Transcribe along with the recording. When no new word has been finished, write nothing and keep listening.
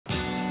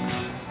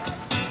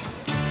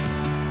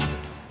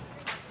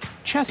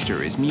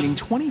Chester is meeting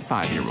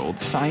 25-year-old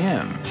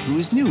Saem, who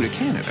is new to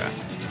Canada.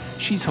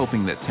 She's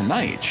hoping that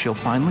tonight she'll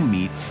finally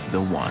meet the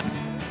one.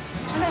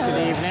 Hello.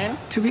 Good evening.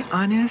 To be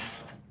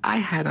honest, I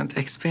hadn't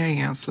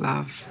experienced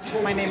love.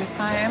 My name is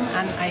Saem,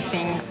 and I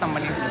think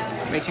someone is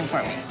waiting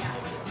for me.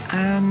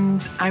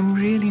 And I'm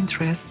really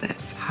interested.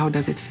 How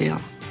does it feel?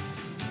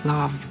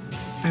 Love.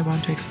 I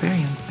want to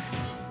experience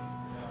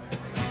that.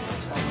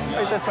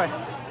 Right this way.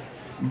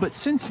 But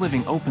since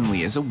living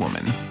openly as a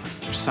woman,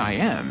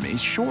 Saem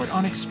is short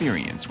on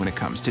experience when it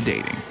comes to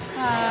dating.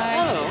 Hi.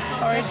 Hello.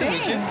 How are you doing?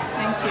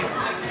 Thank you.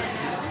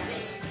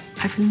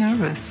 I feel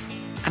nervous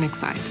and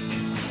excited.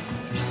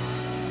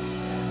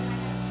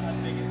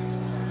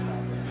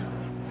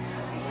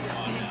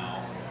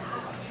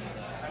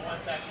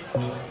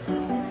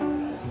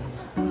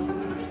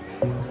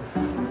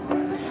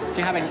 Do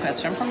you have any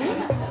question for me?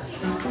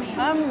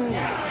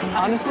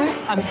 Honestly,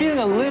 I'm feeling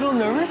a little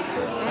nervous,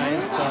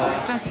 right? So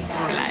Just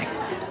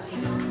relax.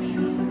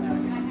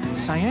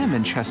 Saem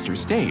and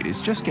Chester's date is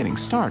just getting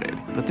started,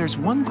 but there's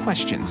one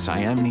question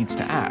Saem needs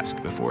to ask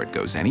before it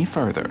goes any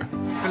further.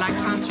 You like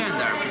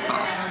transgender people,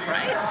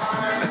 right?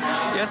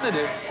 yes, I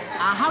do.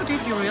 How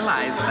did you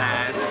realize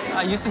that?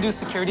 I used to do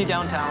security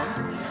downtown,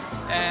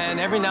 and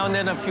every now and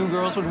then a few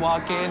girls would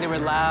walk in, they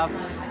would laugh,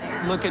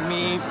 look at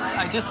me.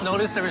 I just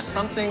noticed there was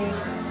something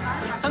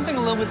a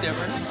little bit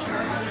different.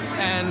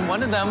 And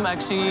one of them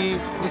actually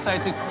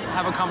decided to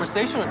have a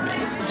conversation with me.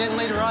 Then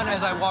later on,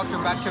 as I walked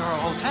her back to her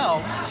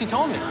hotel, she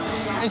told me.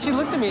 And she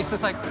looked at me, she's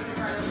just like,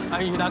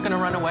 are you not gonna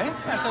run away?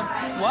 I said,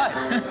 why?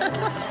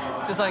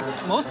 Just like,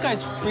 most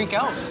guys freak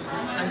out.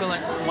 I go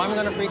like, why am I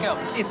gonna freak out?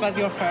 It was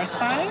your first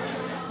time?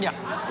 Yeah.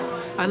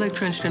 I like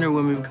transgender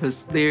women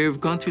because they've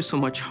gone through so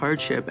much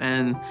hardship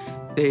and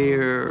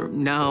they're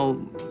now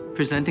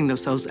presenting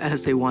themselves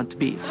as they want to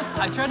be.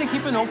 I try to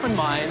keep an open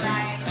mind,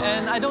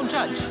 and I don't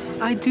judge.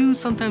 I do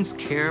sometimes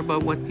care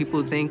about what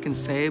people think and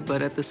say,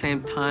 but at the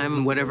same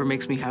time, whatever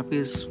makes me happy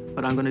is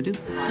what I'm gonna do.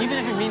 Even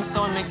if it means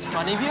someone makes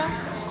fun of you,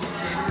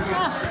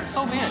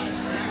 so be it.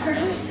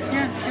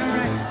 Yeah, you're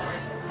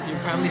right. Your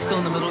family's still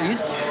in the Middle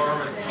East?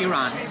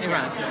 Iran.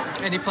 Iran.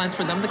 Any plans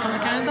for them to come to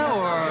Canada,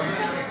 or?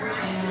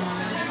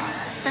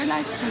 They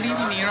like to live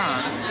in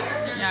Iran.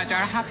 Yeah, they're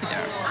happy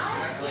there.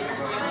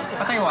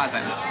 But I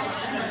wasn't.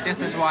 This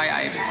is why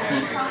I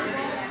moved.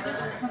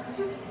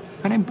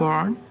 When I'm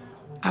born,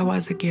 I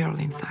was a girl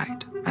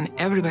inside, and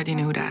everybody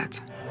knew that.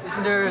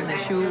 Isn't there an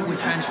issue with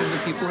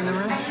transgender people in the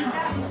room?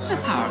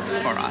 It's hard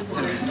for us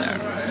to live there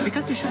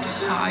because we should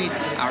hide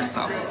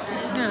ourselves.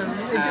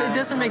 Yeah, it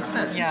doesn't make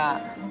sense.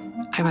 Yeah.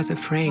 I was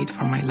afraid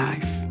for my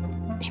life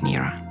in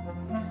Iran.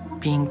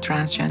 Being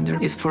transgender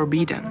is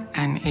forbidden,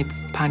 and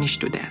it's punished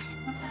to death.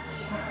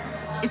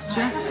 It's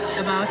just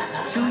about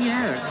 2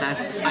 years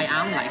that I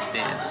am like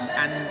this,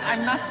 and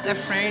I'm not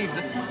afraid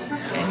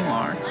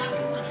anymore.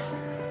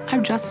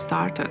 I've just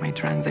started my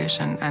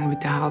transition, and with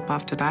the help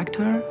of the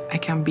doctor, I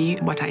can be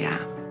what I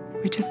am,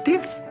 which is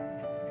this.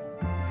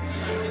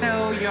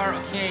 So you're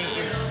okay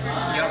if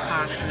your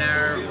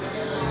partner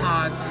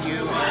hugs you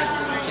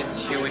or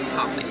kisses you in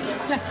public?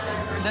 Yes,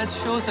 that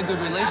shows a good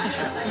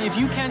relationship. If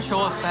you can't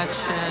show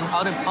affection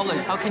out in public,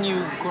 how can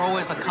you grow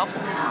as a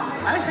couple?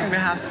 I think we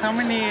have so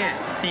many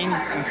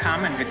things in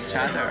common with each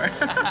other.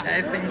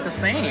 I think the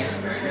same.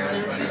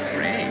 It's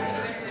great.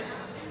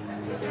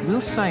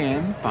 Will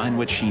Saem find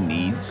what she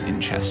needs in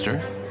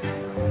Chester?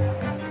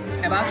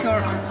 About your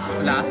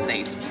last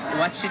date,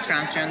 was she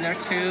transgender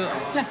too?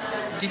 Yes.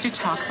 Did you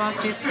talk about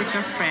this with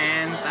your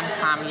friends and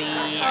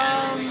family?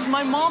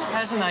 My mom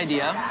has an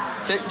idea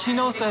that she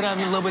knows that I'm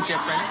a little bit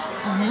different,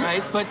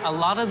 right? But a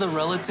lot of the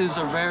relatives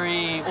are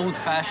very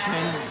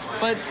old-fashioned,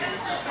 but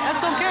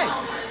that's okay.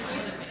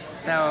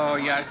 So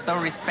you are so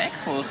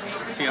respectful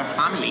to your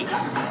family.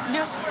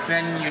 Yes.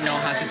 When you know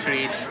how to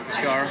treat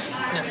your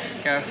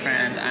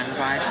girlfriend and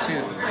wife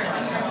too.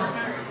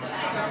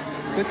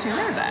 Good to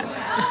hear that.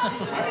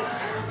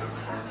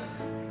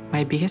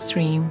 My biggest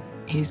dream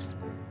is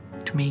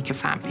to make a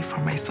family for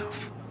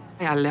myself.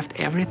 I left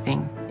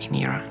everything in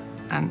Iran,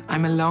 and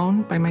I'm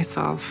alone by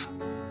myself.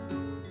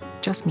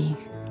 Just me.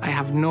 I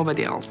have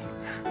nobody else.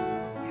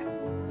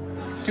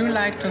 Do you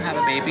like to have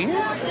a baby?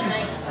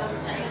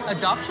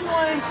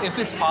 Adoption-wise, if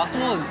it's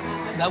possible,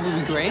 that would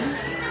be great.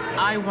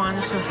 I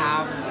want to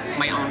have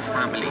my own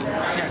family.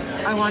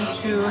 Yes. I want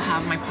to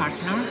have my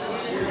partner,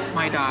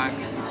 my dog,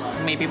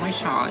 maybe my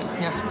child.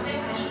 Yes.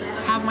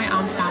 Have my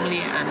own family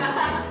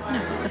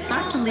and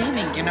start to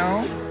living, you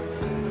know?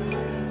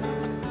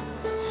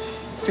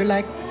 Do you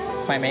like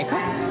my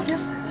makeup?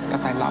 Yes.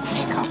 Because I love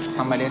makeup.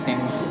 Somebody think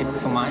it's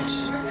too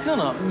much.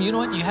 No, you know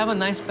what? You have a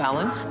nice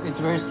balance. It's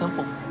very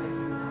simple.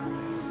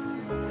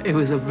 It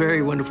was a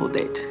very wonderful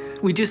date.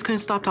 We just couldn't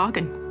stop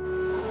talking.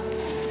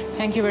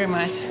 Thank you very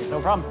much. No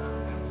problem.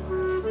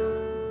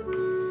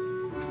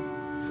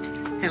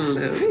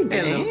 Hello,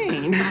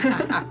 Dane.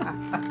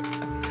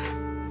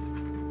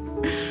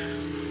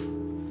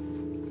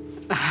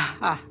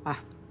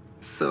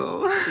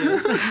 So?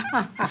 Yes.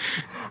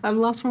 I'm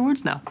lost for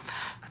words now.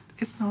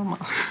 It's normal.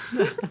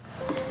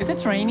 Is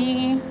it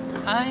rainy?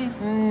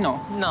 No.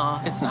 No.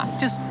 It's not.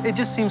 It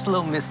just seems a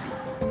little misty.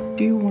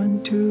 Do you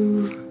want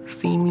to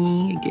see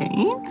me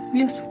again?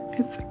 Yes.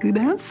 It's a good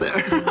answer.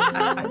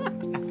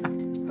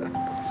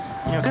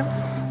 You okay?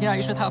 Yeah,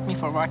 you should help me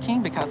for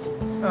walking because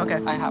Okay.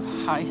 I have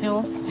high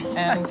heels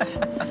and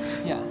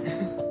yeah.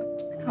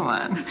 Come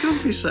on,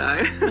 don't be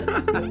shy.